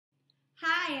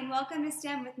Hi, and welcome to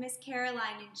STEM with Miss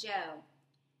Caroline and Joe.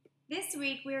 This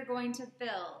week we are going to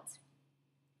build.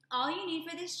 All you need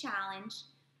for this challenge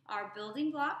are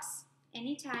building blocks,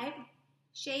 any type,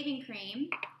 shaving cream,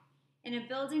 and a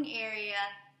building area.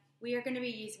 We are going to be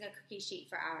using a cookie sheet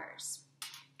for ours.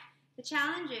 The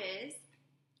challenge is,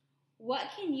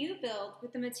 what can you build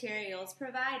with the materials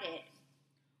provided?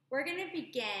 We're going to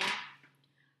begin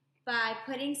by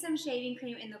putting some shaving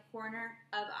cream in the corner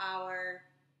of our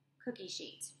cookie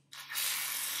sheet.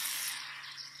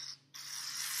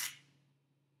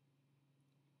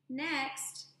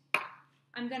 Next,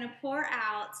 I'm going to pour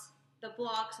out the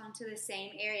blocks onto the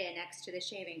same area next to the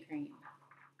shaving cream.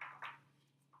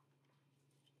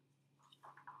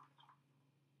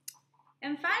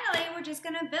 And finally, we're just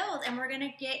going to build, and we're going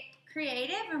to get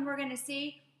creative, and we're going to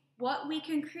see what we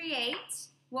can create,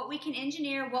 what we can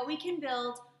engineer, what we can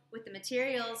build with the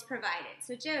materials provided.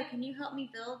 So Joe, can you help me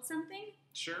build something?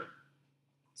 Sure.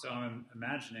 So I'm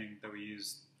imagining that we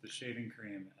use the shaving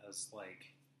cream as like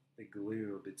the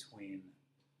glue between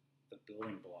the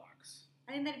building blocks.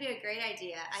 I think that'd be a great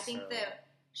idea. I think the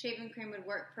shaving cream would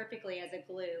work perfectly as a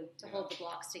glue to hold the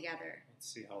blocks together. Let's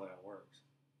see how that works.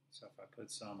 So if I put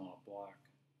some on a block,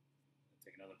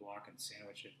 take another block and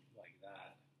sandwich it like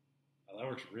that. Oh, that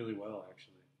works really well,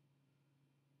 actually.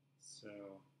 So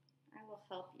I will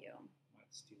help you. I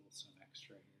might steal some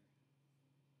extra here.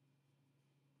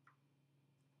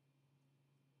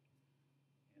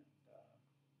 And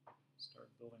start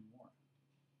building more.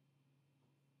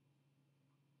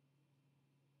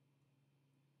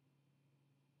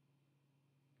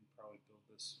 I can probably build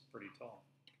this pretty tall.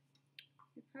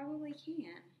 You probably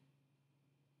can.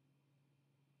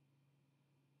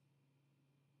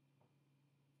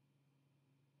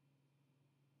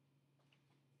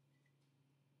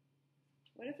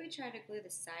 What if we try to glue the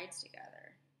sides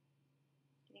together?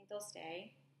 Do you think they'll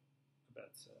stay? I bet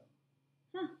so.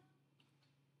 Huh.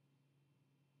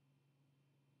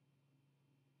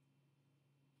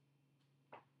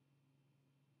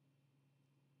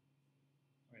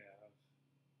 We have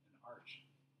an arch.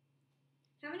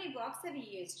 How many blocks have you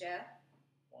used, Joe?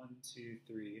 1, 2,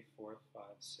 3, 4, 5,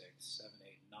 6, 7,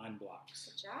 8, 9 blocks.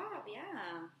 Good job,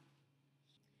 yeah.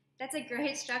 That's a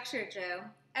great structure, Joe.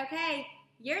 Okay,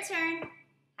 your turn.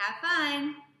 Have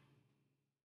fun.